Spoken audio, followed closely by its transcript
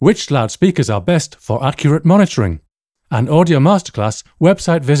Which loudspeakers are best for accurate monitoring? An Audio Masterclass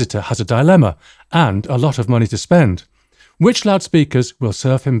website visitor has a dilemma and a lot of money to spend. Which loudspeakers will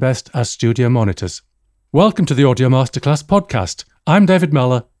serve him best as studio monitors? Welcome to the Audio Masterclass podcast. I'm David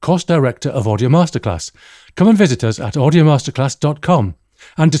Mellor, Course Director of Audio Masterclass. Come and visit us at audiomasterclass.com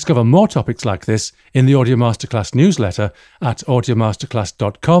and discover more topics like this in the Audio Masterclass newsletter at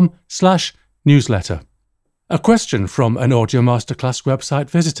audiomasterclass.com/newsletter. A question from an Audio Masterclass website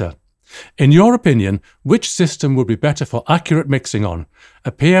visitor. In your opinion, which system would be better for accurate mixing on?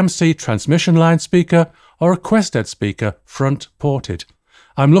 A PMC transmission line speaker or a Quested speaker front ported?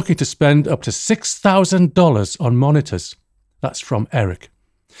 I'm looking to spend up to $6,000 on monitors. That's from Eric.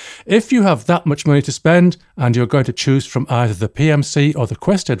 If you have that much money to spend and you're going to choose from either the PMC or the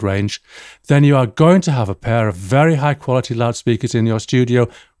Quested range, then you are going to have a pair of very high quality loudspeakers in your studio,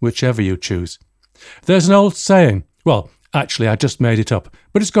 whichever you choose. There's an old saying, well, actually I just made it up,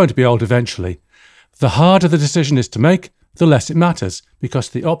 but it's going to be old eventually. The harder the decision is to make, the less it matters, because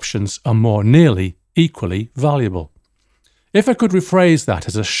the options are more nearly equally valuable. If I could rephrase that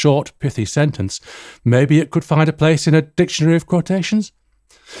as a short, pithy sentence, maybe it could find a place in a dictionary of quotations.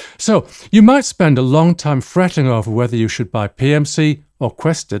 So, you might spend a long time fretting over whether you should buy PMC or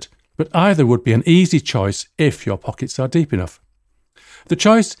Quested, but either would be an easy choice if your pockets are deep enough. The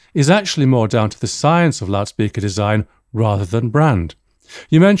choice is actually more down to the science of loudspeaker design rather than brand.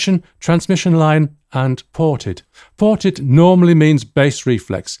 You mention transmission line and ported. Ported normally means bass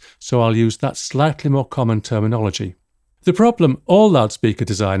reflex, so I'll use that slightly more common terminology. The problem all loudspeaker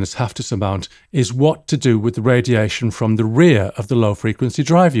designers have to surmount is what to do with the radiation from the rear of the low-frequency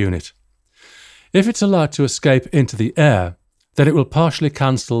drive unit. If it's allowed to escape into the air, then it will partially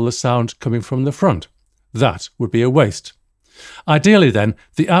cancel the sound coming from the front. That would be a waste. Ideally then,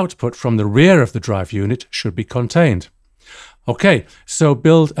 the output from the rear of the drive unit should be contained. Okay, so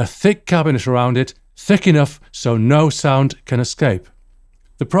build a thick cabinet around it, thick enough so no sound can escape.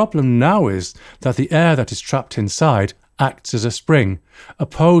 The problem now is that the air that is trapped inside acts as a spring,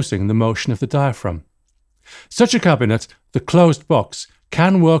 opposing the motion of the diaphragm. Such a cabinet, the closed box,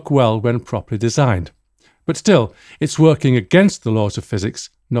 can work well when properly designed. But still, it's working against the laws of physics,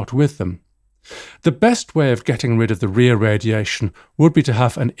 not with them. The best way of getting rid of the rear radiation would be to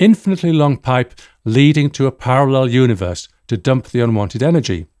have an infinitely long pipe leading to a parallel universe to dump the unwanted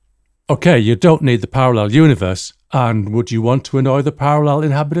energy. Okay, you don't need the parallel universe, and would you want to annoy the parallel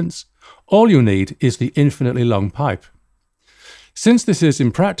inhabitants? All you need is the infinitely long pipe. Since this is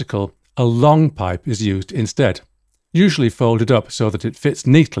impractical, a long pipe is used instead, usually folded up so that it fits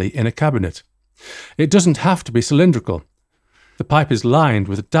neatly in a cabinet. It doesn't have to be cylindrical. The pipe is lined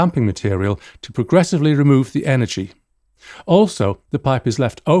with a damping material to progressively remove the energy. Also, the pipe is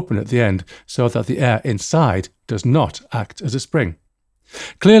left open at the end so that the air inside does not act as a spring.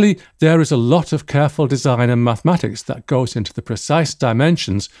 Clearly, there is a lot of careful design and mathematics that goes into the precise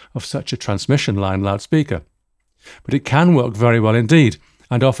dimensions of such a transmission line loudspeaker. But it can work very well indeed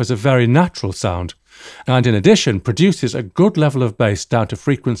and offers a very natural sound, and in addition produces a good level of bass down to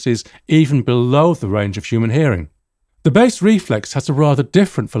frequencies even below the range of human hearing. The bass reflex has a rather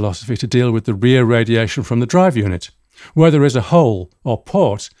different philosophy to deal with the rear radiation from the drive unit, where there is a hole or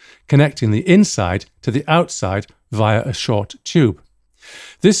port connecting the inside to the outside via a short tube.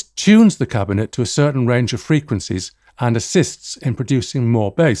 This tunes the cabinet to a certain range of frequencies and assists in producing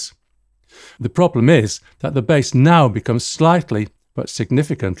more bass. The problem is that the bass now becomes slightly but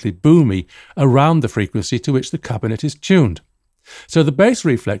significantly boomy around the frequency to which the cabinet is tuned. So the bass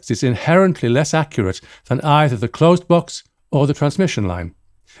reflex is inherently less accurate than either the closed box or the transmission line,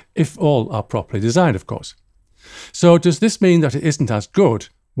 if all are properly designed, of course. So does this mean that it isn't as good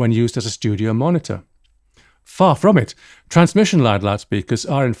when used as a studio monitor? Far from it. Transmission line loudspeakers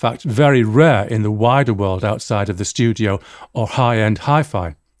are in fact very rare in the wider world outside of the studio or high-end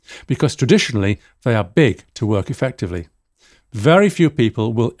hi-fi, because traditionally they are big to work effectively. Very few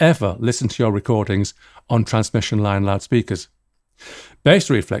people will ever listen to your recordings on transmission line loudspeakers.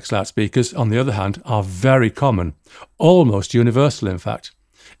 Bass reflex loudspeakers, on the other hand, are very common, almost universal in fact.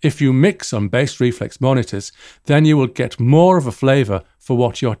 If you mix on bass reflex monitors, then you will get more of a flavour for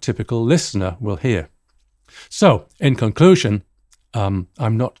what your typical listener will hear. So, in conclusion, I'm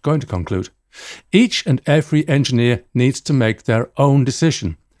not going to conclude. Each and every engineer needs to make their own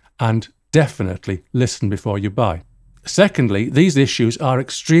decision and definitely listen before you buy. Secondly, these issues are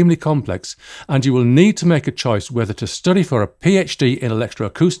extremely complex and you will need to make a choice whether to study for a PhD in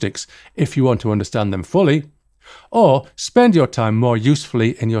electroacoustics if you want to understand them fully, or spend your time more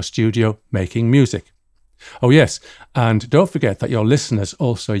usefully in your studio making music. Oh yes, and don't forget that your listeners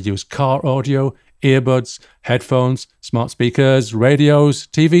also use car audio, earbuds, headphones, smart speakers, radios,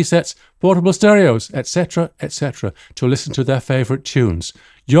 TV sets, portable stereos, etc., etc., to listen to their favourite tunes.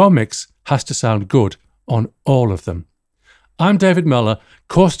 Your mix has to sound good on all of them. I'm David Mellor,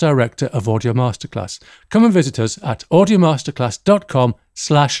 Course Director of Audio Masterclass. Come and visit us at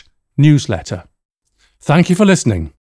audiomasterclass.com/newsletter. Thank you for listening.